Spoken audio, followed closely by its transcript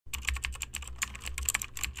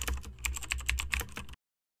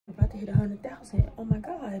hit 100,000. Oh my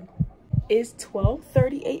god. It's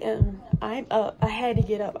 12:30 a.m. I'm up. I had to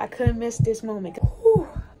get up. I couldn't miss this moment. Whew.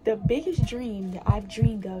 The biggest dream that I've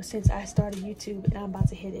dreamed of since I started YouTube, and I'm about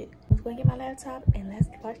to hit it. I'm gonna get my laptop and let's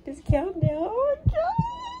watch this countdown. Oh my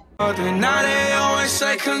god. Now they always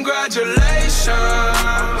say congratulations.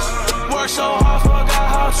 Work so hard, forgot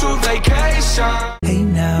how to vacation.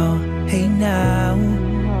 Hey now,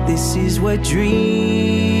 this is what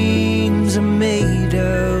dreams are made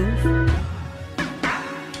of.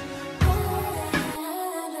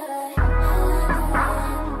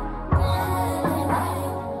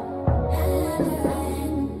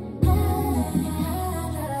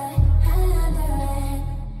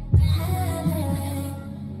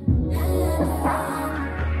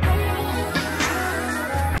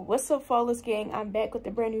 What's up, Flawless Gang? I'm back with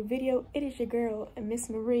a brand new video. It is your girl, Miss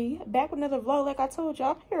Marie, back with another vlog like I told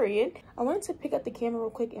y'all, period. I wanted to pick up the camera real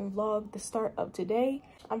quick and vlog the start of today.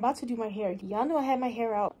 I'm about to do my hair. Y'all know I had my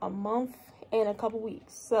hair out a month and a couple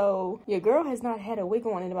weeks, so your girl has not had a wig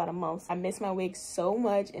on in about a month. I miss my wig so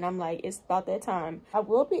much, and I'm like, it's about that time. I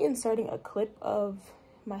will be inserting a clip of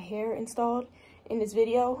my hair installed in this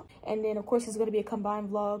video, and then of course it's going to be a combined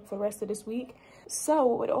vlog for the rest of this week. So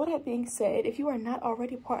with all that being said, if you are not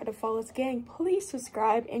already part of the Flawless Gang, please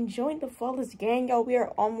subscribe and join the Flawless Gang, y'all. We are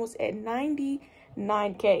almost at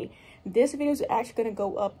 99K. This video is actually going to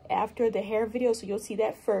go up after the hair video, so you'll see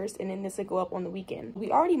that first, and then this will go up on the weekend.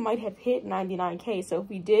 We already might have hit 99K, so if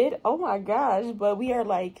we did, oh my gosh, but we are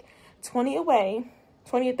like 20 away.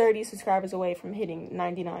 20 or 30 subscribers away from hitting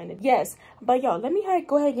 99. Yes, but y'all, let me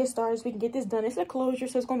go ahead and get started so we can get this done. It's a closure,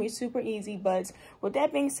 so it's going to be super easy. But with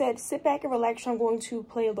that being said, sit back and relax. I'm going to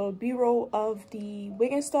play a little b-roll of the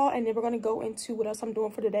wig install, and then we're going to go into what else I'm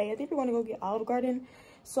doing for today. I think we're going to go get Olive Garden,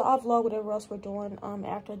 so I'll vlog whatever else we're doing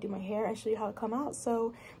after I do my hair and show you how it come out.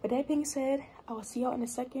 So with that being said, I will see y'all in a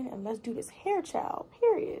second, and let's do this hair, child,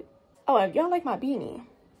 period. Oh, if y'all like my beanie,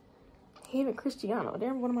 Haven Cristiano,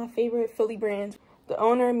 they're one of my favorite Philly brands. The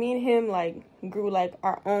owner, me and him, like, grew, like,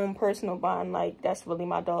 our own personal bond. Like, that's really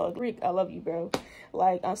my dog. Rick, I love you, bro.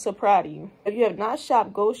 Like, I'm so proud of you. If you have not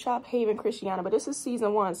shopped, go shop Haven Cristiano. But this is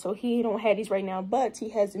season 1, so he don't have these right now. But he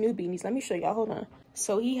has the new beanies. Let me show y'all. Hold on.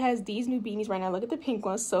 So he has these new beanies right now. Look at the pink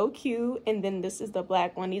one. So cute. And then this is the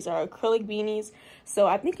black one. These are acrylic beanies. So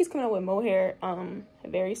I think he's coming out with mohair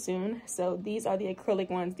very soon. So these are the acrylic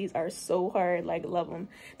ones. These are so hard. Like, love them.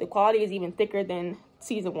 The quality is even thicker than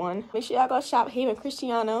season 1. Make sure y'all go shop Haven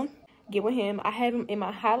Cristiano. Get with him. I have them in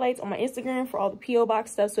my highlights on my Instagram for all the P.O.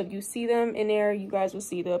 box stuff. So if you see them in there, you guys will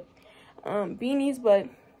see the beanies. But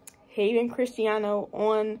Haven Cristiano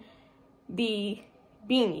on the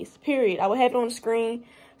beanies, period. I will have it on the screen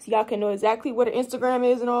so y'all can know exactly what the Instagram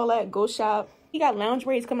is and all that. Go shop. He got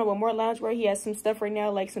loungewear. He's coming up with more loungewear. He has some stuff right now,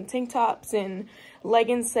 like some tank tops and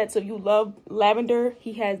leggings sets. So if you love lavender,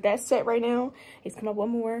 he has that set right now. He's coming up with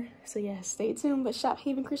more. So yeah, stay tuned. But shop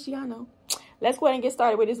Haven Cristiano. Let's go ahead and get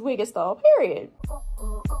started with this wig install, period. I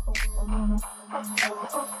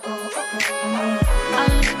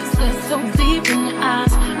look so deep in your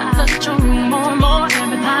eyes. I touch on you more and more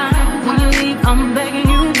every time. When you leave, I'm begging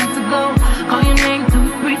you not to go. Call your name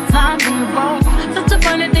 2-3 times on the phone. Such a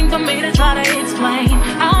funny thing for me to try to explain.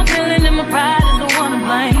 How I'm feeling and my pride is the one to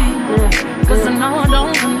blame. Cause I know I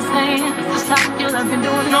don't understand. It's just how you love me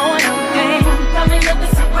doing no one else can. Got me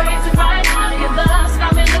looking so crazy right now. Your love's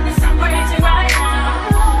got me looking so crazy right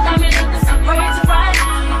now. Got me looking so crazy right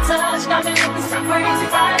now. Your touch got me looking so crazy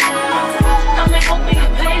right now. Got me hoping you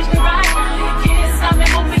page me right now. Your kiss got me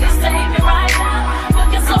hoping you save me right now.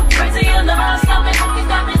 Looking so crazy, your love got me looking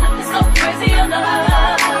so crazy, your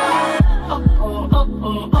love.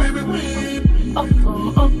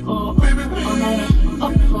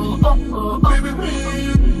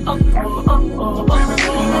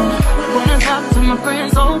 When I talk to my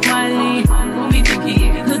friends so quietly, don't be picky,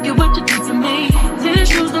 look at what you did to me. These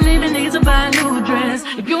shoes don't even need to buy a new dress.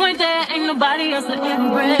 If you ain't there, ain't nobody else to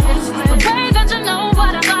impress. The way that you know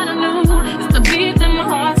what I gotta do is the beat in my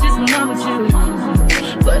heart is in love with you.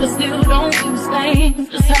 But I still don't feel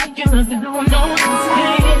safe. Just how you love me doing no one's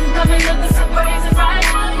pain. Got me looking so crazy right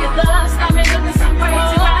now. Your love's got me looking so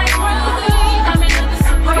crazy right now. Got me looking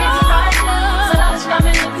so crazy right now. Touch got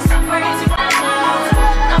me looking so crazy right now.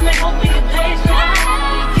 Got me hoping you page me right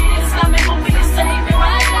now. Your kiss got me hoping you save me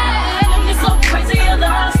right now. Looking so crazy, your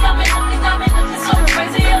love's got me looking so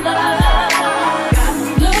crazy, your love.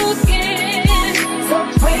 Looking so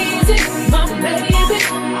crazy, my baby.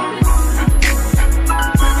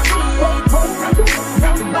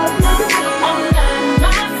 I'm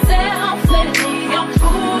not myself, let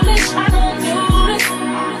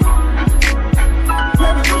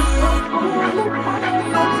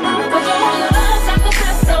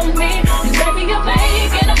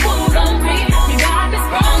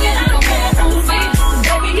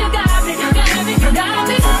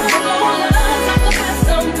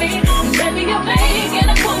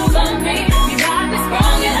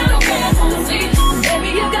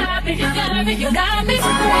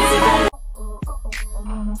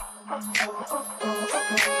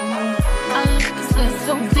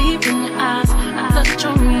is deep in your eyes. I touch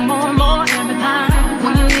your room more and more every time.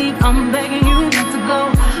 When you leave, I'm begging you not to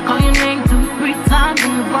go. Call your name 2-3 times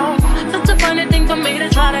in a row. Such a funny thing for me to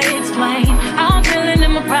try to explain. How I'm feeling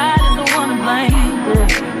and my pride is the one to blame.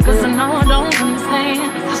 Cause I know I don't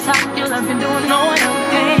understand. Just how you love me doing no one else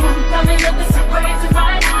can. Got me looking so crazy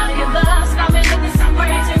right now. Your love's got me looking so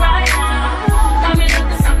crazy right now. Got me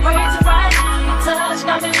looking so crazy right now. Your touch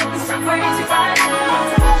got me looking so crazy right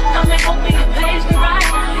now. Got me hoping you page me right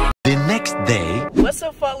now. The next day. What's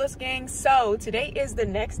up, Flawless gang? So today is the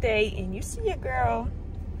next day and you see your girl,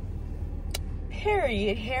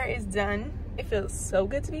 period, hair is done. It feels so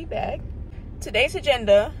good to be back. Today's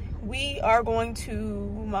agenda, we are going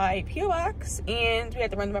to my PO box and we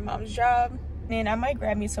have to run to my mom's job, and I might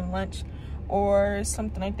grab me some lunch or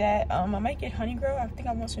something like that. I might get honey girl. I think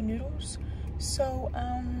I want some noodles. So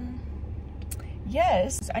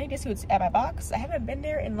yes, I need to see what's at my box. I haven't been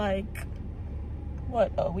there in like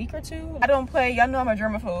what, a week or two. I don't play. Y'all know I'm a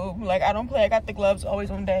germaphobe. Like, I don't play. I got the gloves always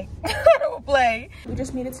on deck. I don't play. We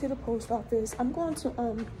just made it to the post office. I'm going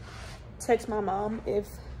to text my mom if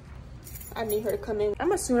I need her to come in.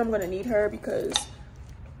 I'm assuming I'm gonna need her because,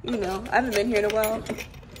 you know, I haven't been here in a while. And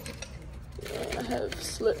I have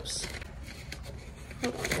slips.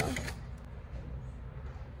 Hold on, y'all.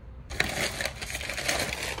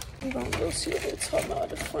 We're gonna go see what they're talking about at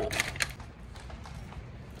the front.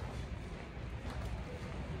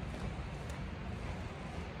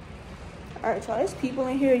 Alright, y'all, there's people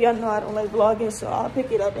in here. Y'all know I don't like vlogging, so I'll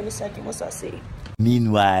pick it up in a second once I see.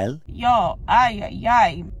 Meanwhile, y'all,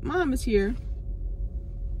 mom is here.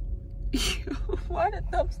 Why the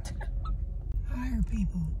thumbs down? Hire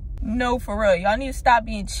people. No, for real, y'all need to stop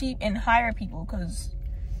being cheap and hire people, cause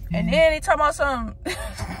and then they talk about some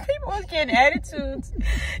people was getting attitudes.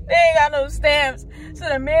 They ain't got no stamps. So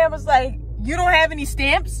the man was like, "You don't have any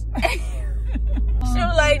stamps?" She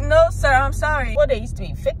was like, "No, sir, I'm sorry." What, they used to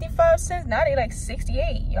be 55 cents? Now they like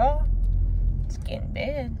 68, y'all. It's getting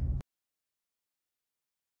bad.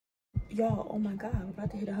 Y'all, oh my God, we're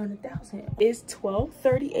about to hit 100,000. It's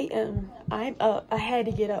 12:30 a.m. I'm up. I had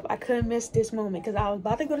to get up. I couldn't miss this moment because I was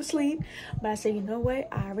about to go to sleep. But I said, you know what?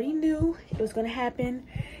 I already knew it was going to happen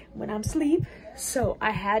when I'm asleep. So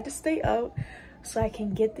I had to stay up so I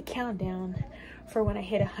can get the countdown for when I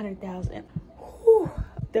hit 100,000.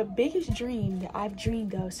 The biggest dream that I've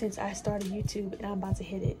dreamed of since I started YouTube, and I'm about to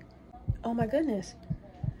hit it. Oh my goodness.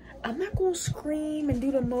 I'm not gonna scream and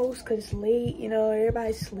do the most because it's late, you know,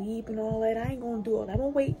 everybody's asleep and all that. I ain't gonna do all that. I'm gonna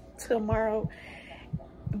wait till tomorrow.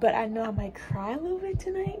 But I know I might cry a little bit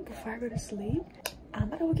tonight before I go to sleep. I'm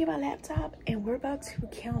about to go get my laptop and we're about to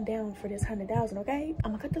count down for this 100,000, okay?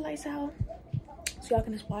 I'm gonna cut the lights out so y'all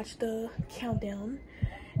can just watch the countdown.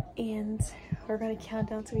 And we're gonna count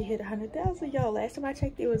down till we hit 100,000. Y'all, last time I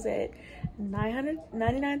checked, it was at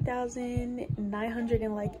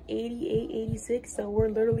 999,988.86. So we're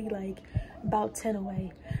literally like about 10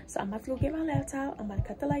 away. So I'm about to go get my laptop. I'm about to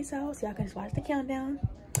cut the lights out so y'all can just watch the countdown.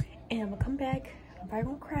 And I'm gonna come back. I'm probably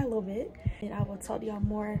gonna cry a little bit. And I will talk to y'all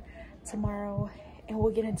more tomorrow. And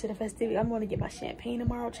we'll get into the festivity. I'm going to get my champagne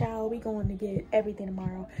tomorrow, child. We're going to get everything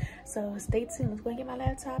tomorrow. So stay tuned. Let's go and get my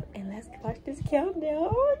laptop and let's watch this countdown.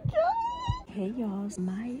 Oh my God. Hey, y'all.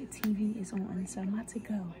 My TV is on, so I'm about to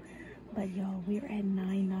go. But, y'all, we're at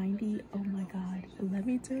 990. Oh, my God. Let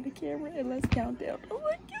me turn the camera and let's count down. Oh,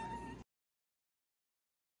 my God.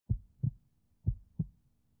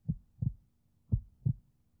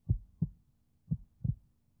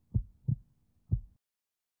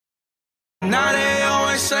 now they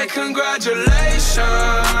always say congratulations.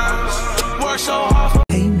 Work so hard for.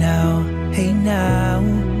 Hey now,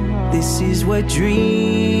 this is what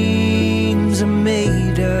dreams are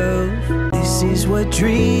made of. This is what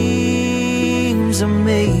dreams are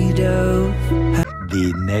made of.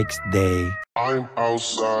 The next day, I'm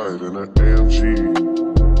outside in an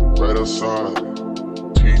AMG, right outside,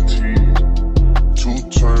 TT,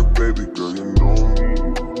 two-turn baby girl, you know me.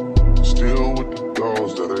 Still with the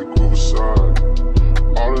dogs that I grew beside.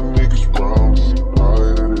 All the niggas round me,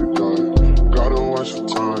 hide and they die. Gotta watch the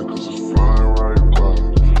time, cause it's flying right by.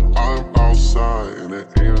 I'm outside in an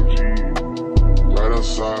AMG, right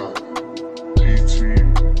outside, TT,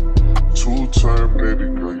 two-turn baby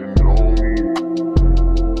girl, you know me.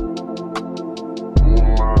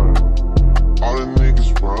 All the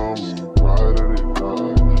niggas round me, ride and they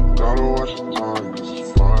die. Gotta watch the time, cause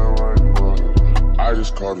it's flying right by. I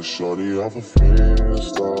just caught a shorty off a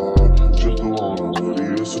Finsta. Just the one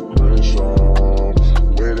really, it's a screenshot.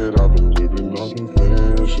 Way that I've been living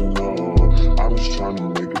unconventional. I'm just trying to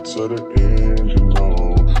make it to the end, you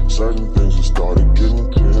know. Certain things have started getting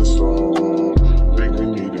pissed off. Think we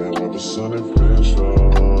need to have a son and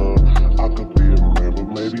friendship.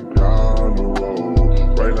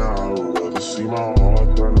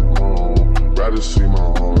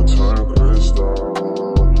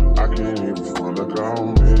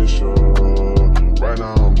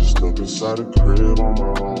 the crib on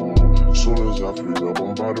my own. Soon as I free up,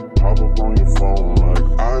 I'm about to pop up on your phone. Like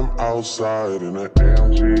I'm outside in an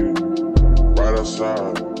AMG, right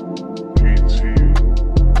outside, PT.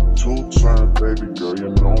 2-turn, baby girl, you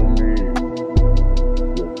know me.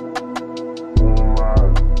 Who am I?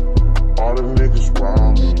 All the niggas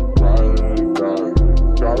round me, right at the guy.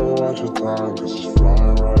 Gotta watch your time, cause it's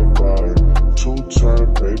flying right by.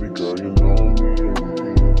 2-turn, baby girl, you know me.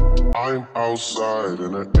 I'm outside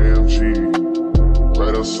in an AMG,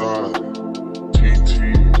 right outside, TT.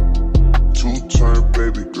 2-turn,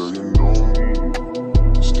 baby girl, you know me.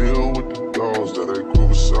 Still with the dogs that I grew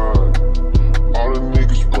beside. All the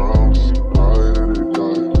niggas round me, right at the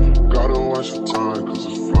guy. Gotta watch the time, cause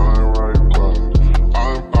it's flying right by.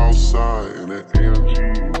 I'm outside in an AMG,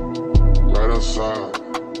 right outside,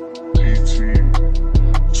 TT.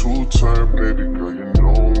 2-turn, baby girl, you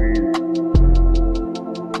know me.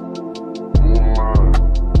 Who am I?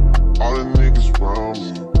 All the niggas round me,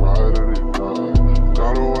 right at it die.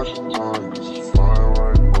 Gotta watch the time, cause it's flying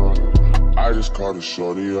right by. I just caught a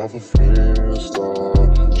shorty off a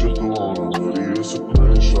Finsta. Just the one on hoodie, it's a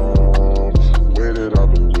screenshot. Way that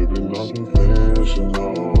I've been living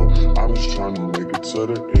unconventional. I'm just trying to make it to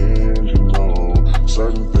the end, you know.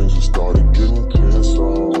 Certain things have started getting pissed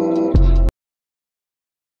off.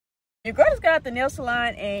 Your girl just got out the nail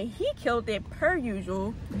salon and he killed it per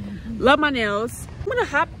usual. Love my nails. I'm gonna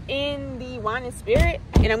hop in the wine and spirit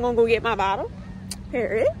and I'm gonna go get my bottle.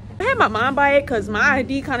 Period. I had my mom buy it because my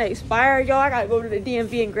ID kind of expired, y'all. I gotta go to the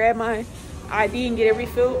DMV and grab my ID and get it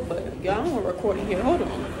refilled. But y'all, I'm gonna record it here. Hold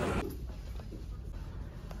on.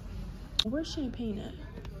 Where's champagne at?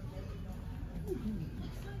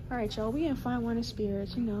 All right, y'all. We in fine wine and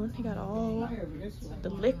spirits. You know, they got all the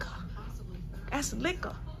liquor. That's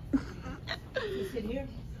liquor. Is it here?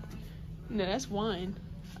 No, that's wine.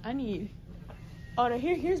 I need. Oh, no,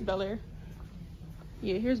 here's Bel Air.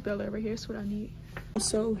 Yeah, here's Bel Air right here. That's what I need.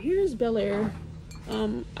 So here's Bel Air.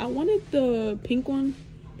 I wanted the pink one,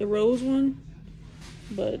 the rose one,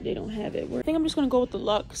 but they don't have it. I think I'm just gonna go with the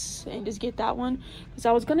Luxe and just get that one because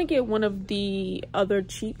I was gonna get one of the other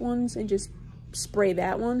cheap ones and just spray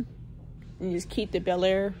that one and just keep the Bel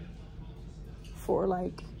Air for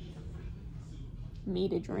like me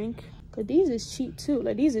to drink. Cause these is cheap too.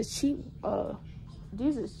 Like these is cheap.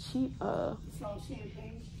 These is cheap.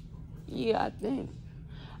 Yeah, I think.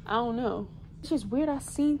 I don't know. It's just weird. I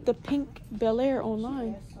seen the pink Bel Air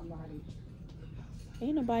online.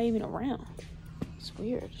 Ain't nobody even around. It's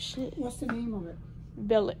weird. Shit. What's the name of it?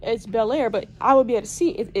 It's Bel Air, but I would be able to see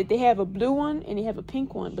it. If they have a blue one and they have a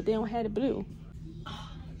pink one, but they don't have the blue.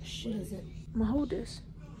 Shit, is it? I'm gonna hold this.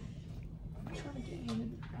 I'm trying to get him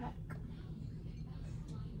in the back.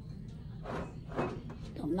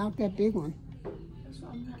 Don't knock that big one. That's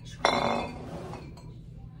what I'm not trying.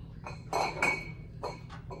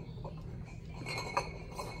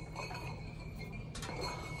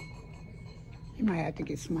 You might have to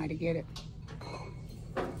get somebody to get it.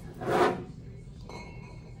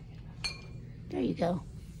 There you go.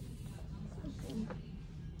 Okay.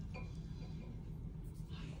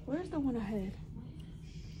 Where's the one I had?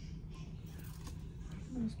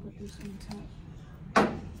 Let's put this on top.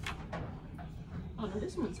 Oh no,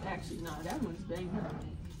 this one's actually not. That one's banged up.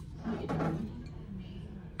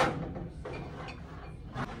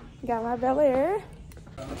 Got my Bel Air.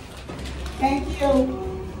 Thank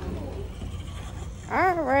you.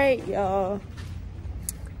 All right, y'all.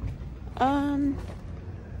 Got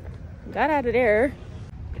out of there.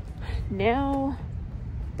 Now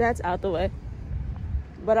that's out the way.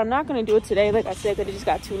 But I'm not gonna do it today, like I said, because it just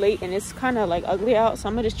got too late and it's kind of like ugly out. So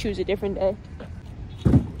I'm gonna just choose a different day.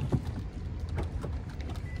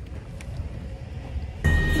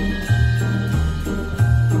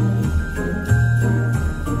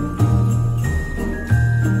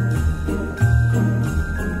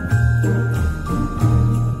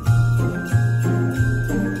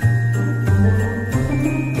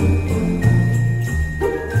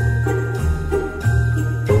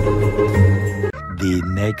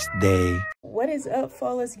 Next day. What is up,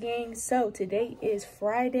 Flawless Gang? So today is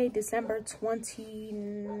Friday, December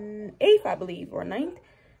 28th, I believe, or 9th.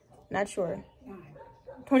 Not sure.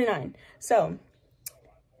 29. So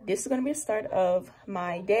this is going to be the start of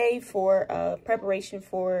my day for preparation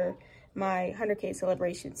for my 100K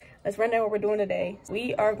celebrations. Let's run down what we're doing today.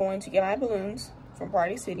 We are going to get my balloons from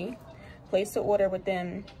Party City. Placed the order with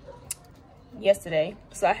them yesterday.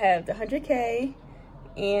 So I have the 100K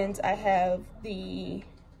and I have the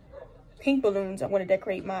pink balloons. I'm going to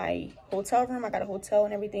decorate my hotel room. I got a hotel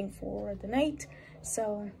and everything for the night.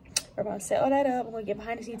 So We're gonna set all that up. We're gonna get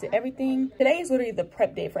behind the scenes of everything. Today is literally the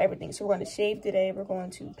prep day for everything. So we're gonna shave today. We're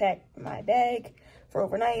going to pack my bag for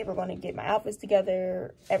overnight. We're gonna get my outfits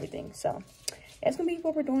together, everything. So that's gonna be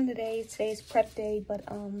what we're doing today. Today's prep day, but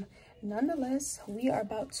nonetheless, we are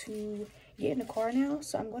about to get in the car now.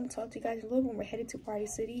 So I'm going to talk to you guys a little when we're headed to Party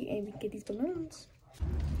City and we can get these balloons.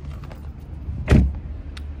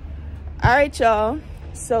 All right, y'all.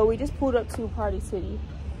 So we just pulled up to Party City,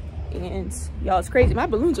 and y'all, it's crazy. My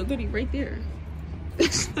balloons are literally right there.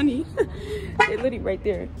 That's funny. They're literally right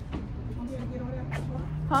there.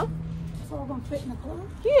 Huh? It's all gonna fit in the car?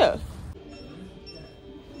 Yeah.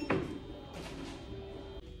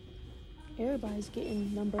 Everybody's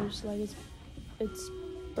getting numbers, like it's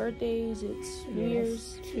birthdays, it's New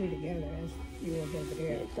Year's. Two together. That's yours over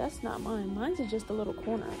there. Yeah, that's not mine. Mine's is just a little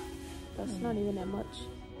corner. That's not even that much.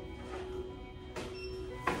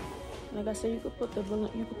 Like I said, you could put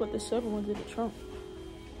the silver ones in the trunk,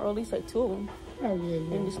 or at least like 2 of them. Oh yeah,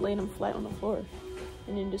 yeah. And just lay them flat on the floor.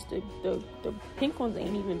 And then just the pink ones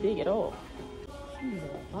ain't even big at all. She needs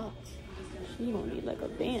a box. She gonna need like a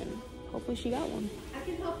van. Hopefully she got one. I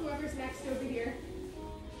can help whoever's next over here.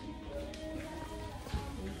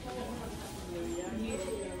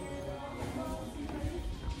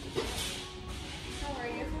 How are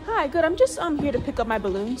you? Hi, good. I'm just here to pick up my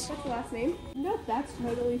balloons. What's your last name? Nope, that's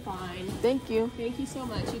totally fine. Thank you. Thank you so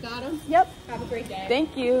much. You got them? Yep. Have a great day.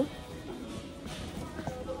 Thank you.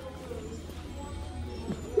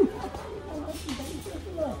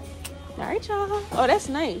 All right, y'all. Oh, that's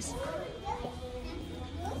nice.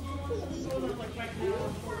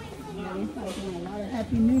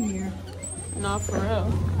 Happy New Year. No, for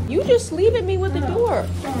real. You just leaving me with the door.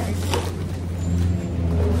 Sorry.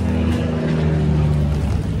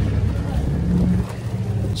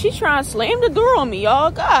 She trying to slam the door on me, y'all.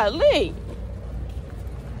 Golly.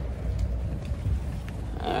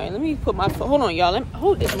 All right, let me put my phone. Hold on, y'all. Let me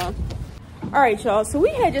hold this, mom. All right, y'all. So we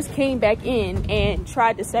had just came back in and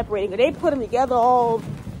tried to separate it. They put them together all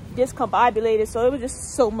discombobulated, so it was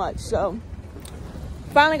just so much. So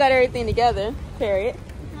finally got everything together. Period.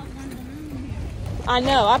 I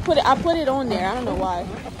know. I put it on there. I don't know why.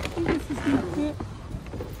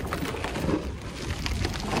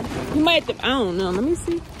 You might have to, I don't know. Let me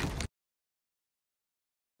see.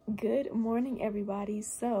 Good morning, everybody.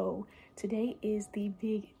 So today is the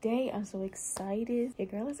big day. I'm so excited. Your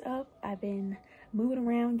girl is up. I've been moving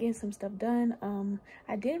around, getting some stuff done.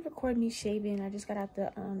 I didn't record me shaving. I just got out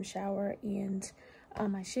the shower and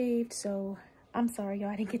I shaved. So I'm sorry, y'all.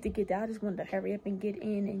 I didn't get to get out. I just wanted to hurry up and get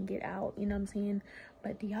in and get out. You know what I'm saying?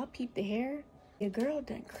 But do y'all peep the hair? Your girl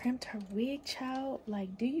done crimped her wig, child.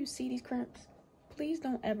 Like, do you see these crimps? Please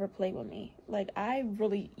don't ever play with me. Like, I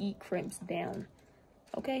really eat crimps down.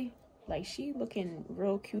 Okay? Like, she looking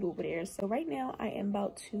real cute over there. So right now, I am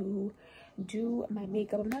about to do my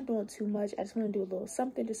makeup. I'm not doing too much. I just want to do a little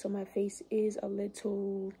something just so my face is a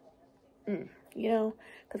little, you know?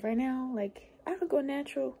 Because right now, like, I could go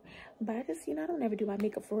natural, but I just, you know, I don't ever do my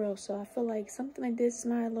makeup for real. So I feel like something like this is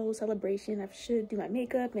my little celebration. I should do my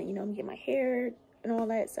makeup and, you know, get my hair and all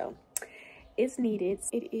that. So it's needed.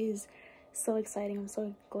 It is so exciting. I'm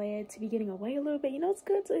so glad to be getting away a little bit. You know, it's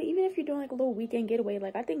good to, even if you're doing like a little weekend getaway,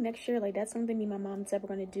 like I think next year, like that's something me and my mom said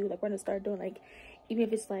we're going to do. Like we're going to start doing, like, even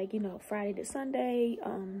if it's like, you know, Friday to Sunday,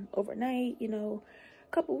 overnight, you know,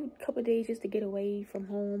 couple days just to get away from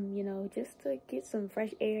home, you know, just to get some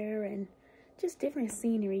fresh air and just different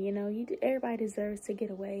scenery. You know, everybody deserves to get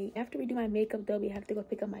away. After we do my makeup though, we have to go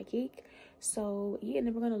pick up my cake. So yeah, and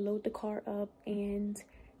then we're gonna load the car up and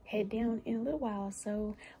head down in a little while.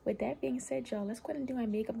 So with that being said, y'all, let's go ahead and do my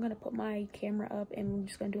makeup. I'm gonna put my camera up and I'm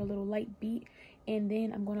just gonna do a little light beat, and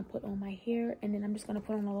then I'm gonna put on my hair, and then I'm just gonna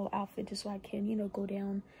put on a little outfit just so I can, you know, go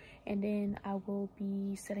down, and then I will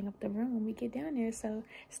be setting up the room when we get down there. So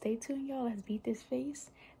stay tuned, y'all. Let's beat this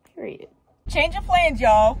face, period. Change of plans,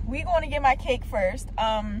 y'all. We going to get my cake first,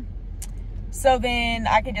 so then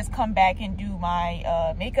I can just come back and do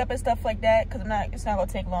my makeup and stuff like that, because it's not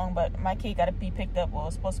gonna take long. But my cake gotta be picked up. Well,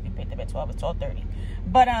 it's supposed to be picked up at 12. It's 12:30.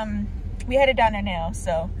 But we headed down there now.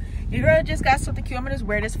 So your girl just got something cute. I'm gonna just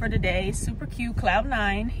wear this for today. Super cute,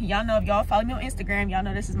 Cloud9. Y'all know, if y'all follow me on Instagram, y'all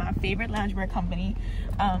know this is my favorite loungewear company.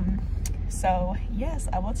 So yes,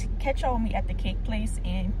 I will catch y'all when we at the cake place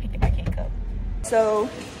and pick my cake up. So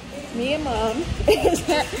me and mom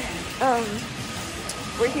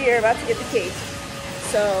we're here about to get the cake.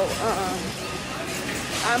 So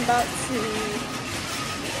I'm about to,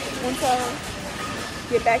 once I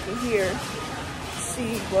get back in here,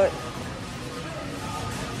 see what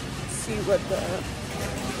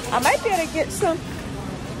I might be able to get some.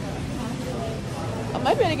 I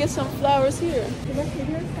might be able to get some flowers here.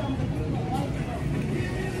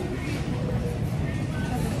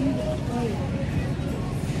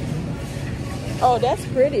 Oh, that's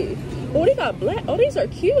pretty. Oh, they got black. Oh, these are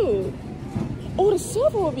cute. Oh, the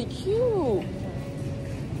silver would be cute. Oh,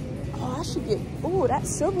 I should get. Oh, that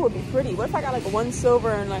silver would be pretty. What if I got like one silver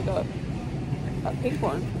and like a pink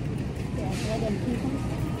one?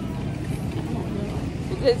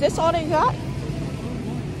 Is this all they got?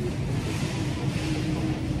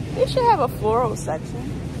 They should have a floral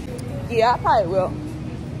section. Yeah, I probably will.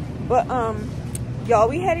 But y'all,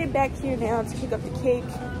 we headed back here now to pick up the cake.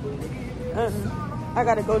 I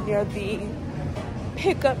gotta go near the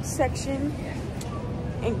pickup section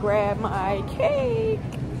and grab my cake.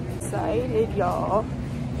 Excited, y'all.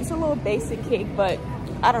 It's a little basic cake, but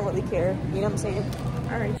I don't really care. You know what I'm saying?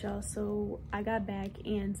 All right, y'all. So I got back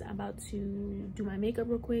and I'm about to do my makeup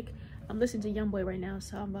real quick. I'm listening to YoungBoy right now,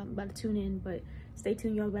 so I'm about to tune in. But stay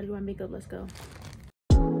tuned, y'all. About to do my makeup. Let's go.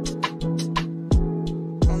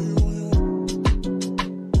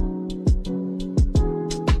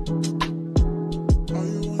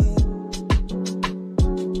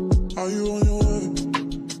 Are you on your way?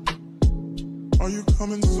 Are you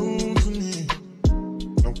coming soon to me?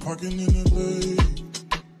 No parking in LA,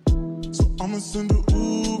 so I'ma send an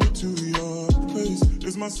Uber to your place.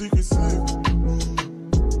 It's my secret safe,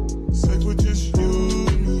 safe with just you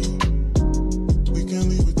and me. We can't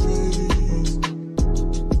leave a trace.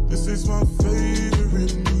 This is my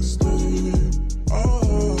favorite mistake.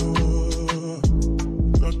 Oh,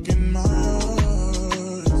 look in my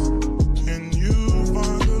eyes. Can you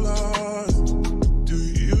find the light? Do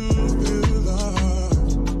you feel alive?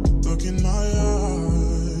 Look in my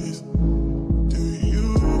eyes. Do you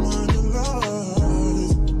mind the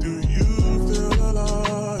lies? Do you feel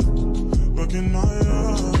alive? Look in my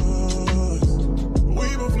eyes. We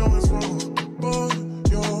both know it's wrong, but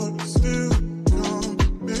you're still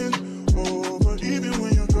coming over. Even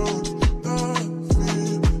when you're gone, the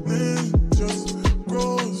feeling just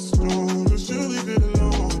grows stronger. She'll leave it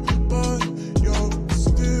alone, but you're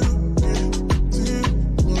still getting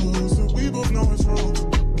closer. We both know it's wrong,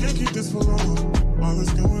 can't keep this for long. While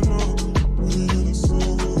it's going on, put it in a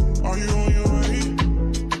song. Are you on your way?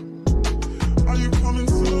 Are you coming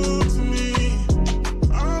soon to me?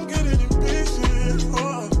 I'm getting impatient.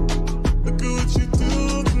 Oh, look at what you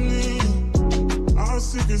do to me. Our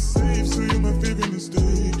secret safe, so you're my favorite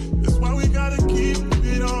mistake. That's why we gotta keep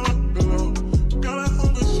it on the low. Got a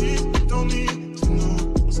hunger, she don't need to know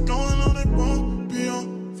what's going on. It won't be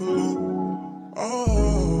on for long.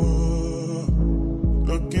 Oh,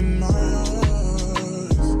 look in my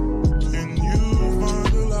eyes. Can you find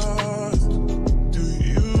the lies? Do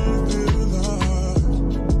you feel alive?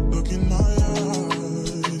 Look in my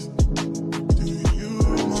eyes. Do you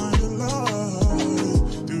mind the lies?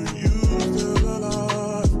 Do you feel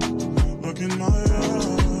alive? Look in my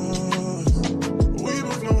eyes. We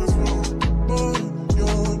both know it's wrong, but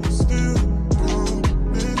you're still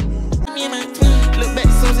coming. Me and my team, look back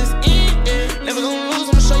soon as it's in, yeah. Never gonna lose,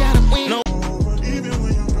 I'ma show you how to win. No. Even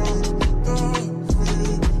when you're gone, the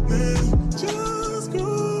feeling just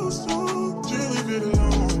grows strong. You leave it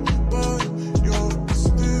alone, but you're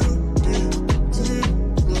still getting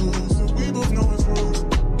closer. We both know it's wrong,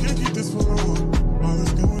 can't keep this for long. While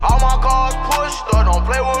it's going All my cars pushed up, don't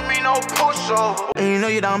play with me, no push-over. And you know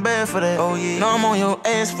you down bad for that, oh yeah. Know I'm on your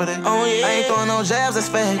ass for that, oh yeah. I ain't throwing no jabs, that's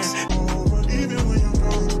facts. over. Even when you're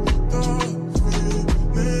gone, the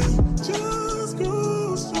feeling just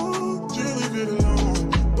grows strong. You leave it alone,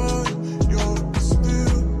 but you're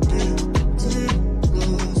still getting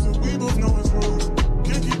closer. We both know it's wrong,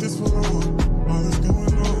 can't keep this for long. While it's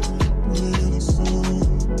going on, put it in a song.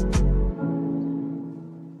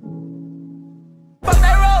 Fuck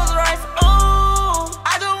that Rolls Royce, ooh. I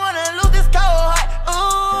just wanna lose this cold heart, ooh.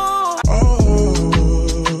 Oh,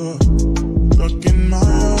 look in my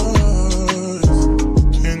eyes.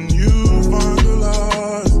 Can you find the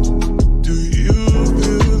lies? Do you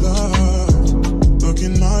feel alive? Look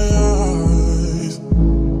in my eyes.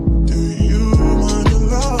 Do you mind the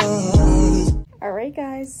lies? All right,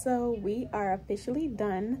 guys. So we are officially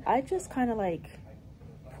done. I just kind of like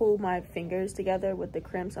pull my fingers together with the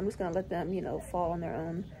crimps. I'm just gonna let them, you know, fall on their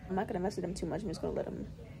own. I'm not gonna mess with them too much. I'm just gonna let them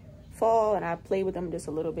fall, and I play with them just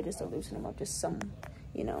a little bit just to loosen them up. Just some,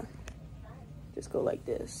 you know, just go like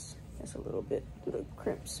this, just a little bit through the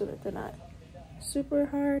crimps so that they're not super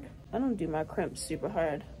hard. I don't do my crimps super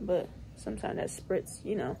hard, but sometimes that spritz,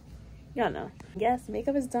 you know, y'all know. Yes,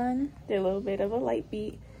 makeup is done. They're a little bit of a light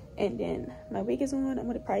beat, and then my wig is on. I'm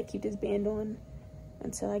gonna probably keep this band on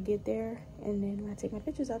until I get there, and then when I take my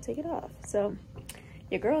pictures, I'll take it off. So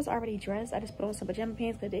Your girl's already dressed. I just put on some pajama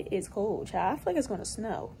pants because it is cold, child. I feel like it's gonna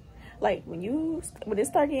snow. Like when it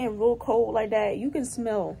start getting real cold like that, you can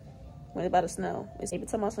smell when it's about to snow. It's even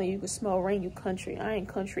talking about something you can smell rain. You country. I ain't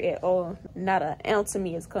country at all. Not an ounce of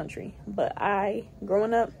me is country. But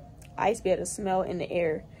growing up, I used to be able to smell in the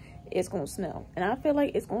air it's gonna snow, and I feel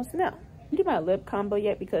like it's gonna snow. I didn't do my lip combo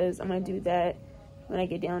yet because I'm gonna do that when I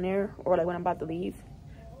get down there, or like when I'm about to leave.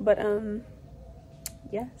 But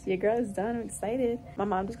yeah, so your girl is done. I'm excited. My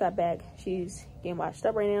mom just got back. She's getting washed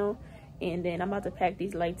up right now, and then I'm about to pack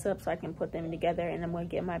these lights up so I can put them together, and I'm gonna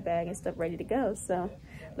get my bag and stuff ready to go. So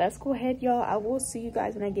let's go ahead, y'all. I will see you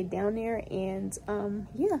guys when I get down there, and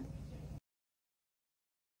yeah.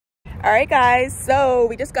 All right, guys, so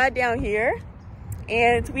we just got down here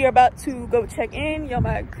and we are about to go check in. Yo,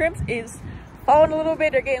 my crimps is falling a little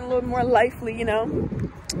bit. They're getting a little more lively, you know.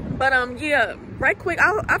 But yeah, right quick,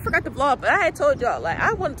 I forgot to vlog, but I had told y'all, like,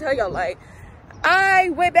 I want to tell y'all, like, I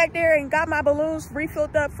went back there and got my balloons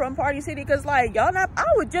refilled up from Party City, because like, y'all not, I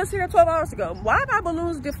was just here 12 hours ago. Why are my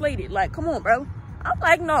balloons deflated? Like, come on, bro. I'm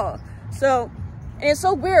like, no. So, and it's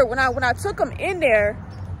so weird, when I took them in there,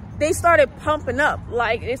 they started pumping up,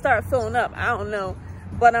 like they started filling up. I don't know,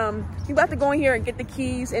 but you about to go in here and get the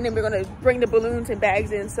keys, and then we're gonna bring the balloons and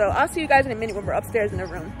bags in. So I'll see you guys in a minute when we're upstairs in the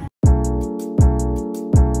room.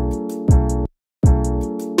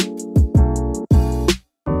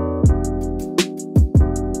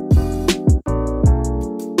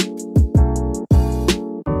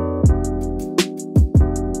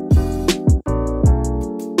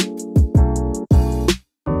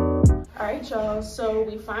 Y'all, so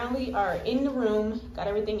we finally are in the room, got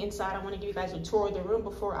everything inside. I want to give you guys a tour of the room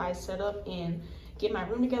before I set up and get my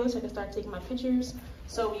room together so I can start taking my pictures.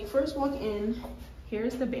 So we first walk in,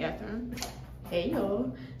 here's the bathroom. Hey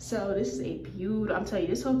y'all, so this is a beautiful, I'm telling you,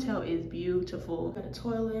 this hotel is beautiful. Got a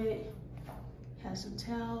toilet, has some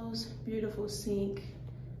towels, beautiful sink,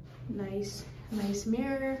 nice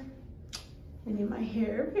mirror, and then my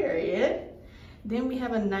hair, period. Then we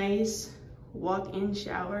have a nice walk-in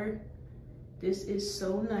shower. This is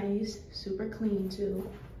so nice, super clean too.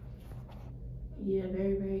 Yeah,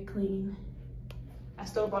 very, very clean. I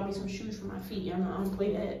still bought me some shoes for my feet. I don't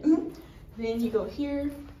play that. Then you go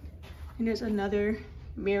here, and there's another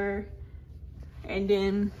mirror. And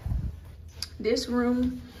then this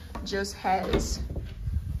room just has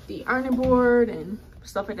the ironing board and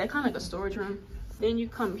stuff like that, kind of like a storage room. Then you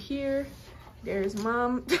come here, there's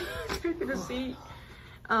mom taking a seat.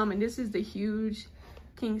 And this is the huge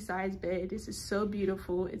king size bed. This is so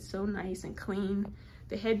beautiful. It's so nice and clean.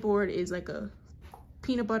 The headboard is like a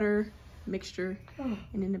peanut butter mixture, and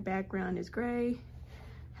in the background is gray.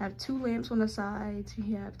 Have 2 lamps on the sides.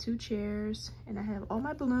 You have 2 chairs, and I have all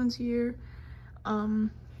my balloons here.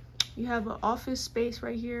 You have an office space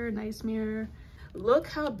right here, a nice mirror. Look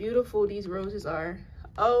how beautiful these roses are.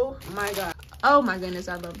 Oh my god, oh my goodness,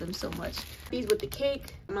 I love them so much. These with the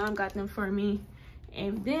cake, mom got them for me.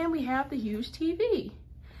 And then we have the huge TV.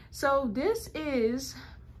 So this is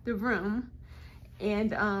the room,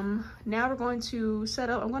 and now we're going to set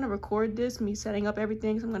up. I'm going to record this, me setting up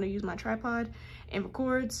everything. So I'm going to use my tripod and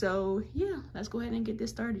record. So yeah, let's go ahead and get this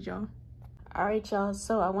started, y'all. All right, y'all,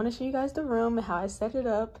 so I want to show you guys the room and how I set it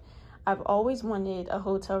up. I've always wanted a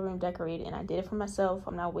hotel room decorated, and I did it for myself.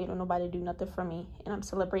 I'm not waiting on nobody to do nothing for me, and I'm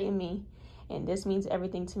celebrating me. And this means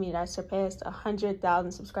everything to me that I surpassed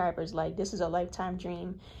 100,000 subscribers. Like, this is a lifetime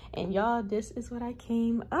dream. And y'all, this is what I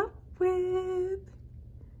came up with.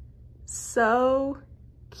 So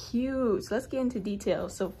cute. So let's get into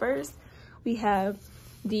details. So first, we have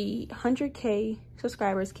the 100K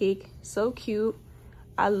subscribers cake. So cute.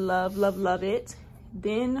 I love, love, love it.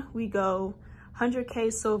 Then we go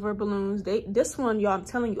 100K silver balloons. This one, y'all, I'm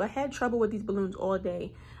telling you, I had trouble with these balloons all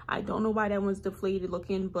day. I don't know why that one's deflated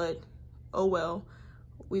looking, but oh well,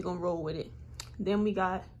 we gonna roll with it. Then we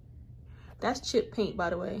got, that's chip paint, by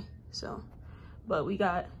the way. So, but we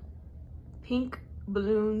got pink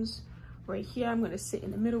balloons right here. I'm gonna sit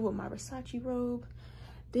in the middle with my Versace robe.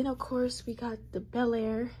 Then of course we got the Bel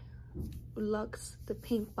Air Luxe, the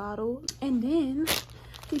pink bottle, and then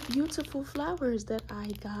the beautiful flowers that I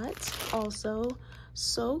got also.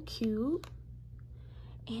 So cute.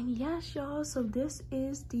 And yes, y'all, so this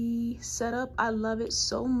is the setup. I love it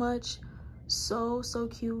so much. So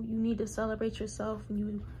cute. You need to celebrate yourself when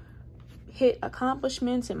you hit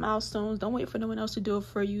accomplishments and milestones. Don't wait for no one else to do it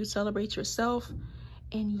for you. Celebrate yourself.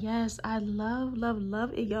 And yes, I love, love,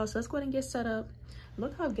 love it, y'all. So let's go ahead and get set up.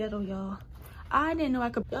 Look how ghetto, y'all. I didn't know I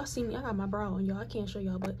could, y'all see me, I got my bra on, y'all. I can't show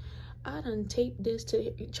y'all, but I done taped this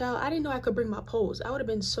to child. I didn't know I could bring my poles. I would have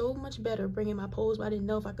been so much better bringing my poles, but I didn't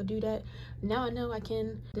know if I could do that. Now I know I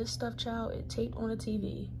can. This stuff, child, it taped on the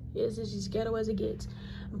TV. It's just ghetto as it gets.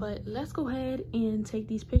 But let's go ahead and take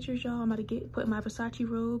these pictures, y'all. I'm about to put my Versace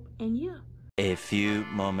robe, and yeah. A few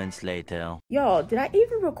moments later. Y'all, did I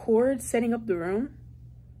even record setting up the room?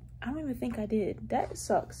 I don't even think I did. That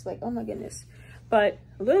sucks. Like, oh my goodness. But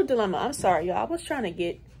a little dilemma. I'm sorry, y'all. I was trying to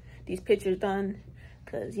get these pictures done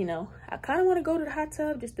because, you know, I kind of want to go to the hot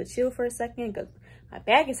tub just to chill for a second because my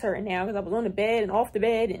back is hurting now because I was on the bed and off the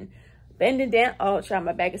bed and bending down. Oh, child,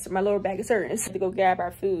 my lower back is hurting. So to go grab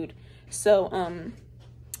our food. So,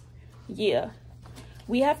 yeah,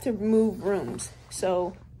 we have to move rooms.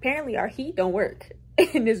 So apparently our heat don't work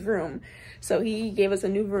in this room. So he gave us a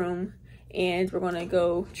new room and we're gonna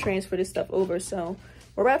go transfer this stuff over. So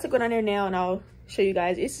we're about to go down there now and I'll show you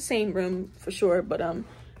guys. It's the same room for sure, but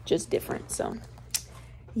just different. So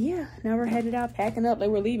yeah, now we're headed out, packing up like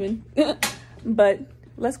we're leaving. But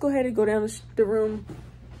let's go ahead and go down the room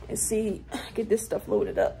and get this stuff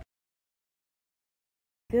loaded up.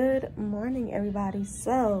 Good morning, everybody.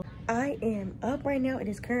 So I am up right now. It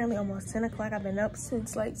is currently almost 10 o'clock. I've been up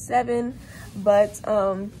since like 7, but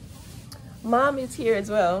mom is here as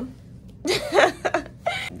well.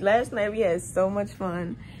 Last night we had so much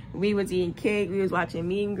fun. We was eating cake, we was watching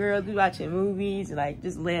Mean Girls, we was watching movies, like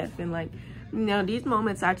just laughing. Like, you know, these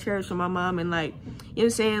moments I cherish with my mom, and like, you know what I'm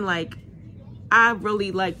saying, like I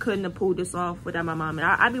really like couldn't have pulled this off without my mom. And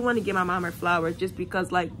I be wanting to give my mom her flowers just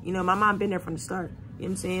because, like, you know, my mom been there from the start. You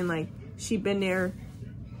know what I'm saying? Like, she been there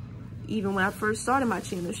even when I first started my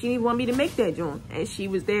channel. She didn't want me to make that joint, and she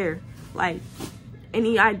was there. Like,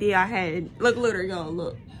 any idea I had, look at her, y'all,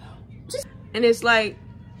 look. And it's like,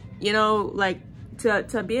 you know, like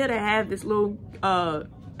to be able to have this little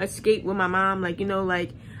escape with my mom, like, you know,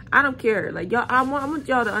 like, I don't care. Like, y'all, I want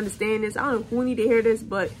y'all to understand this. I don't know who need to hear this,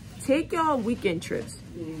 but take y'all weekend trips.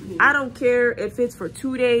 I don't care if it's for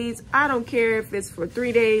 2 days. I don't care if it's for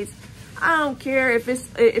 3 days. I don't care if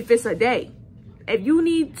it's a day. If you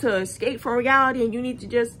need to escape from reality and you need to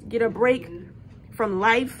just get a break from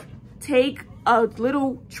life, take a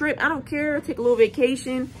little trip. I don't care. Take a little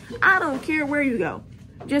vacation. I don't care where you go.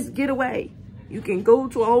 Just get away. You can go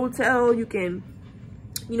to a hotel. You can,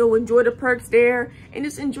 you know, enjoy the perks there and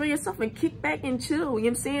just enjoy yourself and kick back and chill. You know what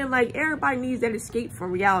I'm saying? Like, everybody needs that escape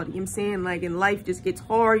from reality. You know what I'm saying? Like, and life just gets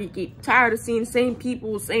hard. You get tired of seeing the same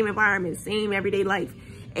people, same environment, same everyday life.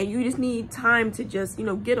 And you just need time to just, you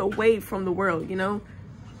know, get away from the world, you know?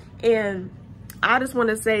 And I just want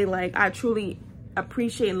to say, like, I truly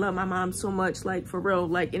appreciate and love my mom so much, like, for real.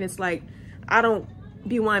 Like, and it's like, I don't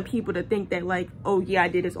be wanting people to think that, like, oh yeah, I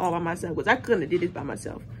did this all by myself, because I couldn't have did this by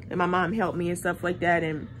myself. And my mom helped me and stuff like that,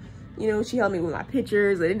 and, you know, she helped me with my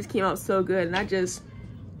pictures, and it just came out so good. And I just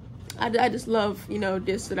love, you know,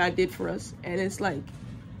 this that I did for us. And it's like,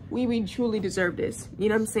 we truly deserve this, you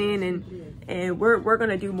know what I'm saying? And we're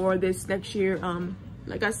gonna do more of this next year.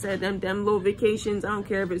 Like I said, them little vacations, I don't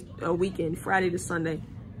care if it's a weekend, Friday to Sunday,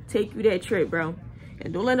 take you that trip, bro.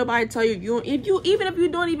 And don't let nobody tell you, even if you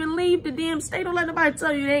don't even leave the damn state, don't let nobody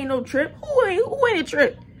tell you there ain't no trip. Who ain't a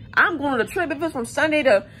trip? I'm going on a trip. If it's from Sunday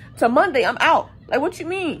to Monday, I'm out. Like, what you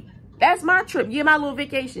mean? That's my trip. Yeah, my little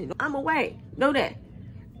vacation. I'm away. Know that.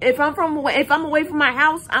 If I'm away from my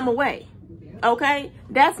house, I'm away. Okay?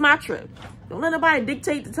 That's my trip. Don't let nobody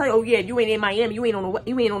dictate to tell you, oh yeah, you ain't in Miami, you ain't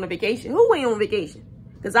on a vacation. Who ain't on vacation?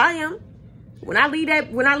 Because I am. When I leave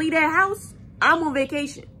that house, I'm on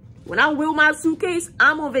vacation. When I wheel my suitcase,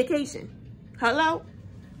 I'm on vacation. Hello?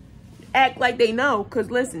 Act like they know,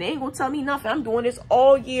 because listen, they ain't gonna tell me nothing. I'm doing this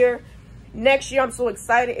all year. Next year, I'm so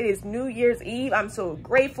excited. It is New Year's Eve. I'm so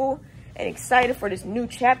grateful and excited for this new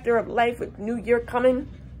chapter of life with New Year coming.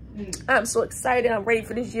 I'm so excited. I'm ready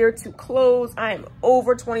for this year to close. I am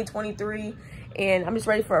over 2023, and I'm just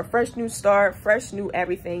ready for a fresh new start, fresh new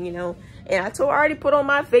everything, you know. And I already put on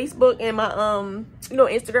my Facebook and my you know,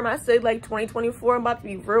 Instagram, I said, like, 2024, I'm about to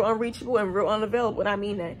be real unreachable and real unavailable. And I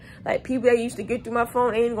mean that. Like, people that used to get through my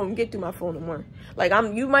phone ain't gonna get through my phone no more. Like,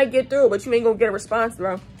 you might get through, but you ain't gonna get a response,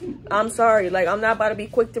 bro. I'm sorry. Like, I'm not about to be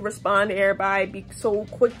quick to respond to everybody, be so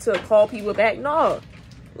quick to call people back. No.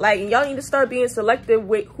 Like, y'all need to start being selective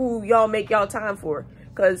with who y'all make y'all time for.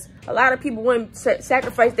 Because a lot of people wouldn't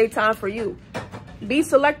sacrifice their time for you. Be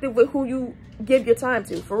selective with who you give your time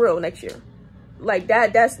to, for real, next year. Like,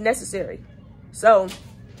 that's necessary. So,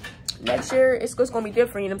 next year, it's going to be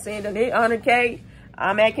different, you know what I'm saying? Done hit 100K,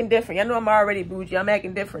 I'm acting different. Y'all know I'm already bougie. I'm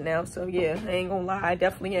acting different now. So, yeah, I ain't going to lie. I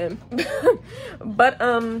definitely am. But,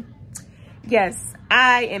 yes,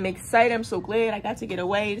 I am excited. I'm so glad I got to get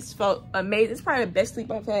away. This felt amazing. It's probably the best sleep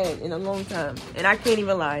I've had in a long time. And I can't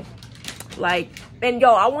even lie. Like, and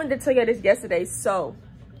yo, I wanted to tell you this yesterday, so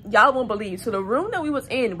y'all won't believe. So the room that we was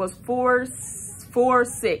in was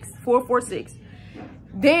 446.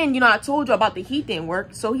 Then, you know, I told you about the heat didn't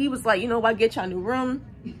work. So he was like, you know what, get y'all a new room.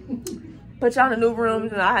 Put y'all in a new room.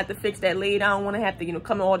 And I had to fix that later. I don't want to have to, you know,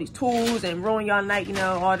 come to all these tools and ruin y'all night, you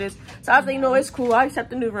know, all this. So I was like, you know, it's cool. I accept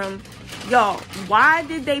the new room. Y'all, why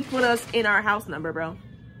did they put us in our house number, bro?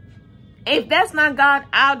 If that's not God,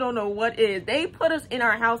 I don't know what is. They put us in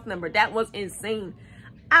our house number. That was insane.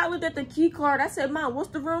 I looked at the key card. I said, Mom, what's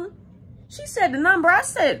the room? She said the number. I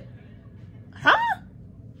said, huh?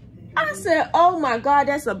 I said, oh my God,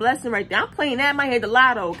 that's a blessing right there. I'm playing that, might hit the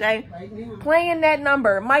lotto, okay? Right, playing that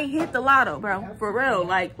number might hit the lotto, bro. For real.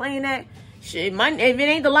 Like, playing that shit. If it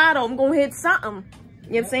ain't the lotto, I'm gonna hit something. You know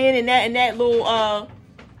what I'm saying? And that little,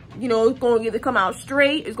 you know, it's gonna either come out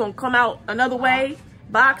straight, it's gonna come out another way,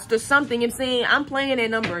 boxed or something. You know what I'm saying? I'm playing that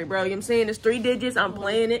number, bro. You know what I'm saying? It's 3 digits. I'm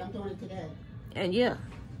playing it. I'm doing it today. And yeah,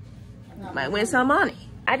 might win some money.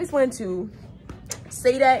 I just wanted to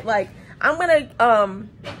say that, like, I'm gonna,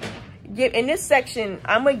 in this section,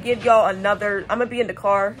 I'm gonna give y'all another. I'm gonna be in the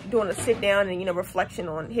car doing a sit down and, you know, reflection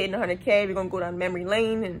on hitting 100K. We're gonna go down memory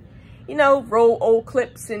lane and, you know, roll old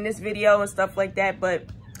clips in this video and stuff like that. But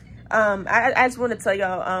I just want to tell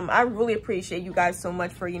y'all, I really appreciate you guys so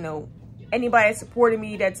much for, you know, anybody that supported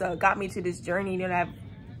me, that's got me to this journey. You know,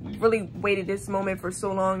 I've really waited this moment for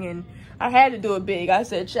so long, and I had to do it big. I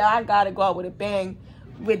said, child, I gotta go out with a bang.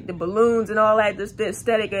 With the balloons and all that, just the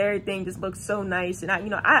aesthetic and everything just looks so nice. And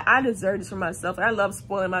I deserve this for myself. And I love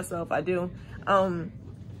spoiling myself. I do.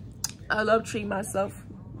 I love treating myself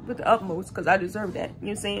with the utmost because I deserve that. You know what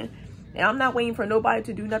I'm saying? And I'm not waiting for nobody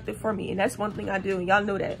to do nothing for me. And that's one thing I do. And y'all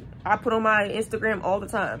know that. I put on my Instagram all the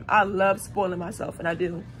time. I love spoiling myself, and I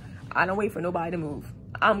do. I don't wait for nobody to move.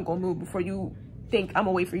 I'm gonna move before you think I'm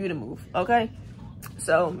gonna wait for you to move. Okay?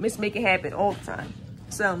 So Miss Make It Happen all the time.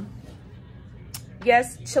 So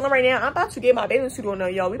yes, chilling right now. I'm about to get my bathing suit on now,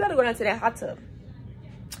 y'all. We better go down to that hot tub.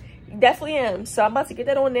 Definitely am. So I'm about to get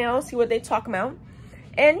that on now, see what they talking about.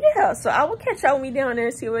 And yeah, so I will catch y'all when we down there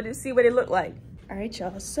and see what it look like. All right,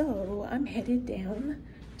 y'all. So I'm headed down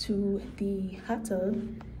to the hot tub,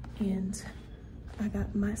 and I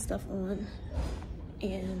got my stuff on,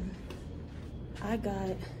 and I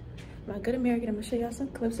got my Good American. I'm gonna show y'all some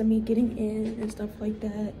clips of me getting in and stuff like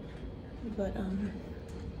that. But I'm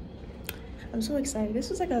so excited. This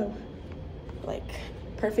was like a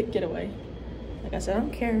perfect getaway. Like I said, I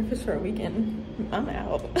don't care if it's for a weekend. I'm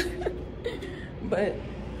out. But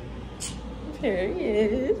here he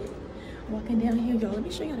is. Walking down here, y'all. Let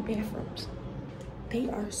me show y'all the bathrooms. They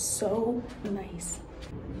are so nice.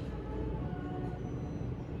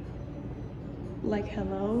 Like,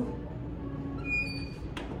 hello?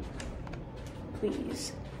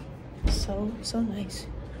 Please. So nice.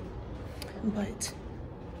 But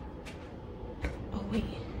oh wait,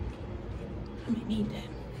 I might need that.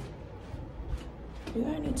 Do you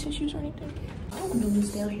got any tissues or anything? I don't know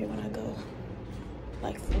who's down here when I go.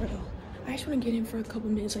 Like, for real. I just want to get in for a couple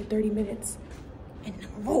minutes, like 30 minutes, and then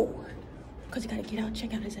roll. Because you gotta get out,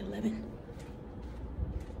 check out is at 11.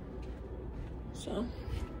 So,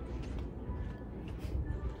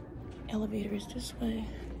 elevator is this way.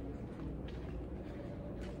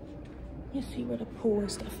 You see where the pool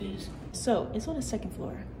and stuff is. So, it's on the 2nd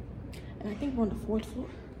floor. And I think we're on the 4th floor.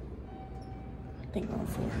 I think we're on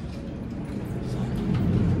 4. So,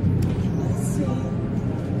 let's see.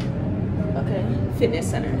 Okay, fitness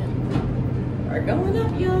center. We're going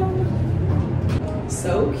up, y'all.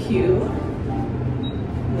 So cute.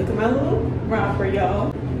 Look at my little romper,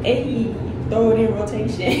 y'all. Hey, throw it in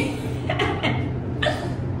rotation.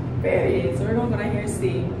 There it is. So we're gonna go down here and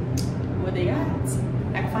see what they got.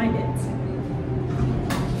 I can find it.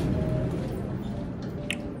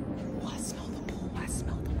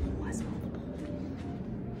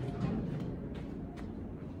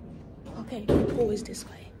 Okay, the pool is this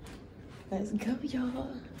way. Let's go, y'all.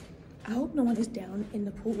 I hope no one is down in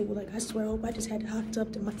the pool. Like, I swear, I hope I just had the hot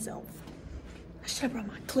tub to myself. I should have brought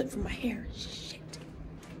my clip from my hair. Shit.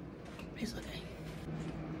 It's okay.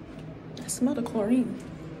 I smell the chlorine.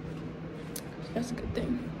 That's a good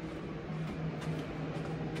thing.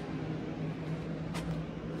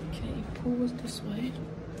 Okay, pool is this way.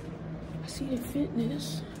 I see the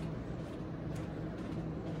fitness.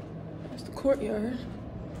 That's the courtyard.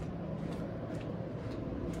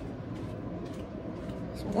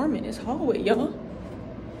 It's warm in this hallway, y'all.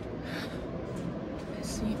 Let's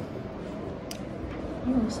see.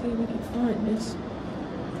 I'm gonna see if we can find this.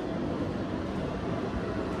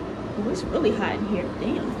 Oh, it's really hot in here.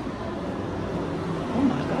 Damn. Oh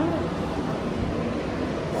my God.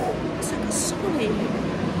 It's like a sauna in here.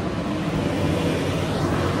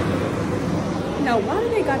 hell? Why do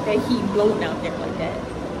they got that heat blowing out there like that?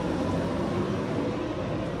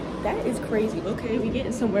 That is crazy. Okay, we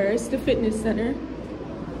getting somewhere. It's the fitness center.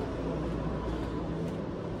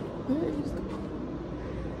 Where is the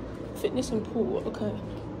fitness and pool? Okay.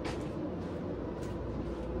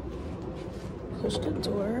 Push the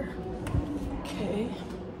door. Okay.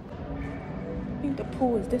 I think the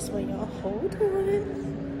pool is this way, y'all. Hold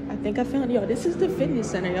on. I think I found y'all. This is the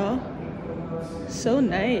fitness center, y'all. So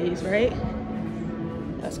nice, right?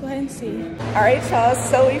 Let's go ahead and see. All right, y'all.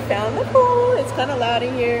 So we found the pool. It's kind of loud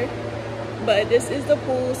in here, but this is the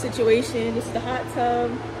pool situation. This is the hot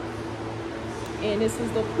tub, and this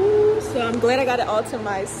is the pool. So I'm glad I got it all to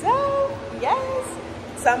myself. Yes.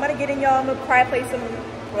 So I'm gonna get in, y'all. I'm gonna probably play some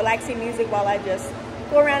relaxing music while I just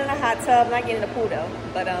go around in the hot tub. Not getting in the pool though,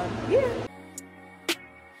 but yeah.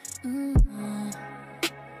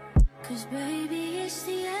 Cause baby, it's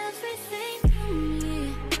the everything for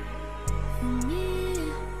me, for me,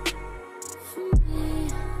 for me.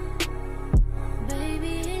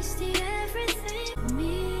 Baby, it's the everything for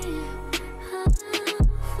me,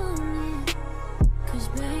 for me. Cause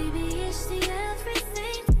baby, it's the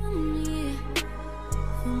everything for me,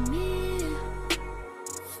 for me,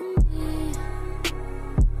 for me.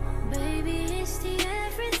 Baby, it's the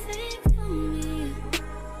everything for me,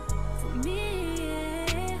 for me.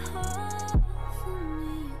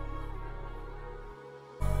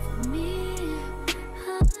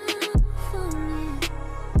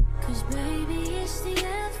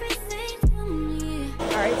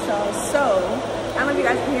 So I don't know if you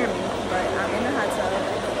guys can hear me, but I'm in the hot tub.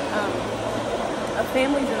 A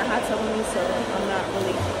family's in the hot tub with me, so I'm not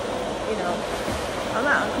really, you know, I'm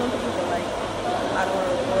not uncomfortable, but like I don't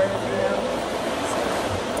want to record, you know. So,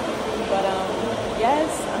 but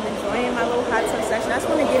yes, I'm enjoying my little hot tub session. I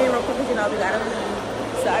just want to get in real quick because you know we gotta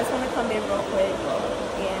leave. So I just want to come in real quick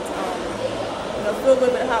and you know, feel a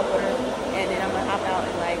little bit of hot water, and then I'm gonna hop out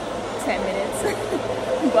in like 10 minutes.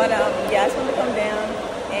 But yeah, I just want to come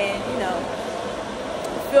down and you know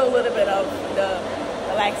feel a little bit of the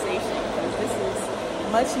relaxation because this is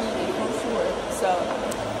much needed for sure. So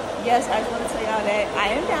yes, I just want to tell y'all that I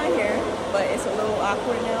am down here, but it's a little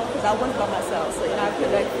awkward now because I wasn't by myself, so you know I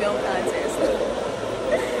could like film contest.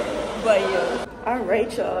 But yeah, all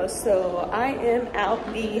right y'all, so I am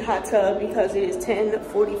out the hot tub because it is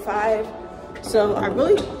 10:45. So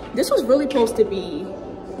this was really supposed to be,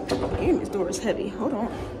 damn, this door is heavy, hold on.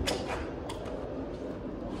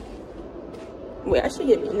 Wait, I should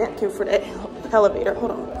get a napkin for that elevator.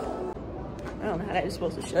 Hold on. I don't know how that is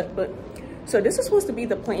supposed to shut, but so this is supposed to be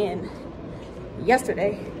the plan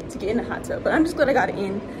yesterday to get in the hot tub. But I'm just glad I got it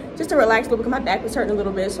in just to relax a little because my back was hurting a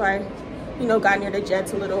little bit. So I, you know, got near the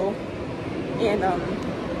jets a little and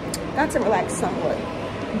got to relax somewhat.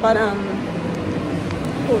 But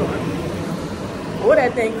hold on. Oh,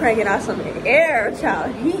 that thing cranking out some air,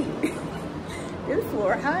 child, heat. This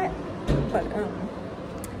floor hot, but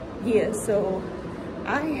yeah, so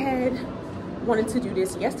I had wanted to do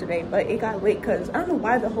this yesterday, but it got late because I don't know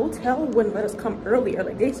why the hotel wouldn't let us come earlier.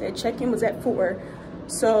 Like they said check-in was at 4,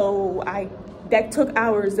 so that took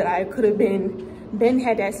hours that I could have been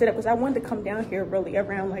had that set up because I wanted to come down here really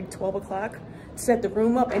around like 12 o'clock, set the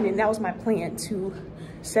room up, and then that was my plan, to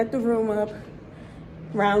set the room up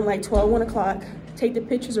around like 1 o'clock, take the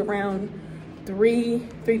pictures around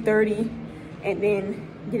 3:30, and then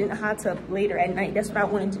get in the hot tub later at night. That's what I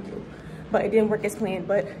wanted to do, but it didn't work as planned.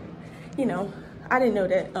 But you know, I didn't know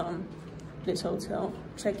that this hotel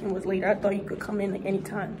check-in was later. I thought you could come in like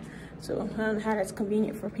anytime. So I don't know how that's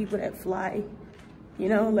convenient for people that fly, you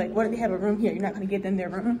know, like what if they have a room here, you're not going to get them their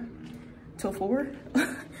room till 4?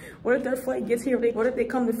 What if their flight gets here, what if they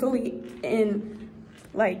come to Philly in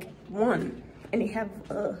like 1 and they have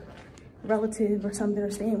a relative or something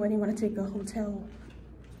they're staying where they want to take a hotel,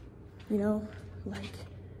 you know, like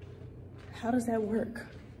how does that work?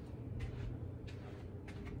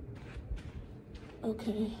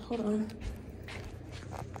 Okay, hold on.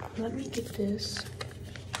 Let me get this.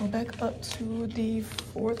 Go back up to the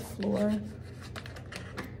 4th floor.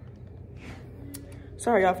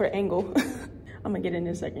 Sorry y'all for the angle. I'm gonna get in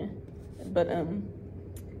a second. But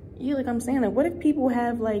yeah, like I'm saying, like what if people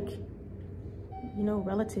have like, you know,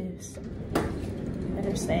 relatives that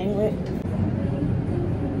they're staying with?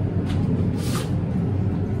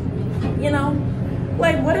 You know,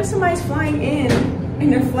 like what if somebody's flying in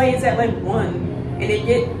and their flight is at like 1 and they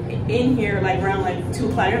get in here like around like 2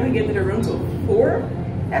 o'clock, you're gonna get to the room till 4?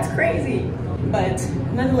 That's crazy. But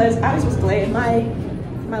nonetheless, I was glad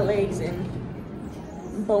my legs and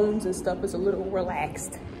bones and stuff is a little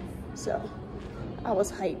relaxed. So I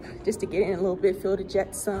was hyped just to get in a little bit, feel the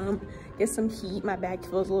jet some, get some heat. My back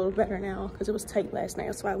feels a little better now because it was tight last night.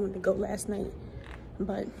 That's why I wanted to go last night.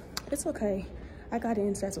 But it's okay. I got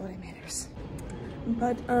in, so that's all that matters.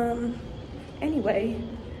 But anyway,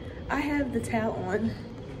 I have the towel on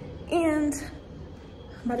and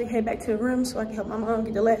I'm about to head back to the room so I can help my mom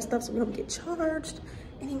get the last stuff so we don't get charged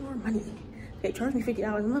any more money. They charged me $50.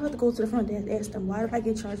 I'm about to go to the front desk and ask them, why did I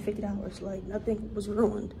get charged $50? Like, nothing was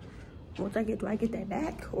ruined. What I get, do I get that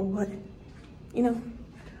back or what? You know?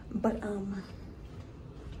 But,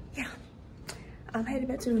 yeah. I'm headed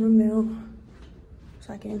back to the room now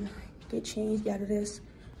so I can get changed out of this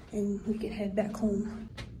and we can head back home.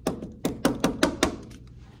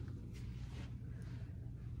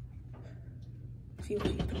 See what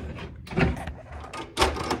she's doing.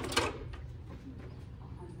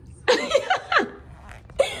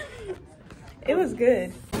 It was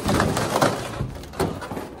good.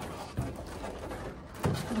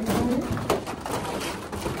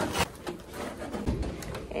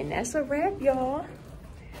 And that's a wrap, y'all.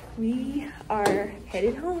 We are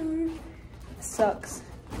headed home. Sucks,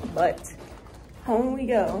 but home we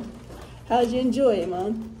go. How'd you enjoy it,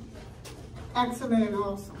 Mom? Excellent and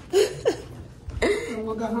awesome. And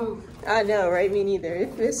we'll go home. I know, right? Me neither.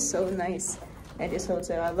 It feels so nice at this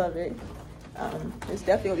hotel. I love it. It's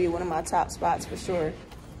definitely gonna be one of my top spots for sure.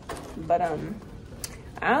 But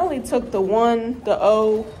I only took the 1, the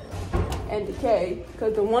O, and the K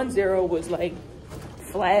because the 10 was like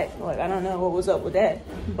flat. Like I don't know what was up with that,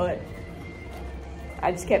 but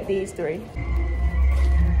I just kept these 3.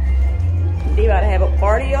 They about to have a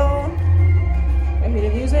party, y'all. I hear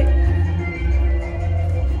the music.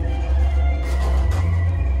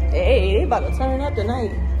 Hey, they about to turn up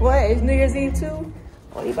tonight. What? It's New Year's Eve too?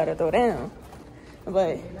 Oh, they about to throw down.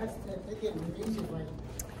 But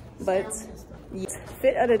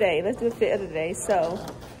fit of the day. Let's do a fit of the day. So,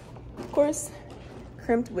 of course,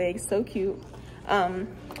 crimped wig, so cute.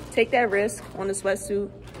 Take that risk on the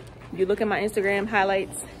sweatsuit. You look at my Instagram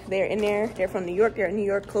highlights, they're in there. They're from New York. They're a New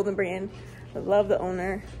York clothing brand. I love the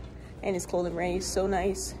owner and his clothing brand. He's so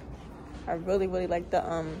nice. I really, really like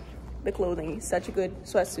the clothing. It's such a good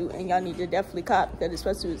sweatsuit, and y'all need to definitely cop because the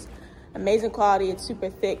sweatsuit is amazing quality. It's super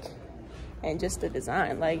thick, and just the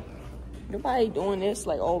design, like nobody doing this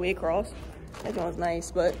like all the way across. That one's nice,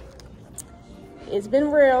 but it's been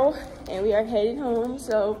real, and we are headed home.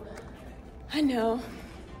 So I know,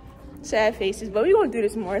 sad faces, but we're gonna do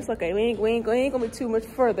this more. It's okay. We ain't gonna be too much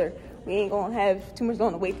further. We ain't gonna have too much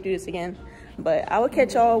on the wait to do this again. But I will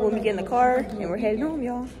catch y'all when we get in the car and we're heading home,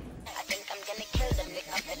 y'all.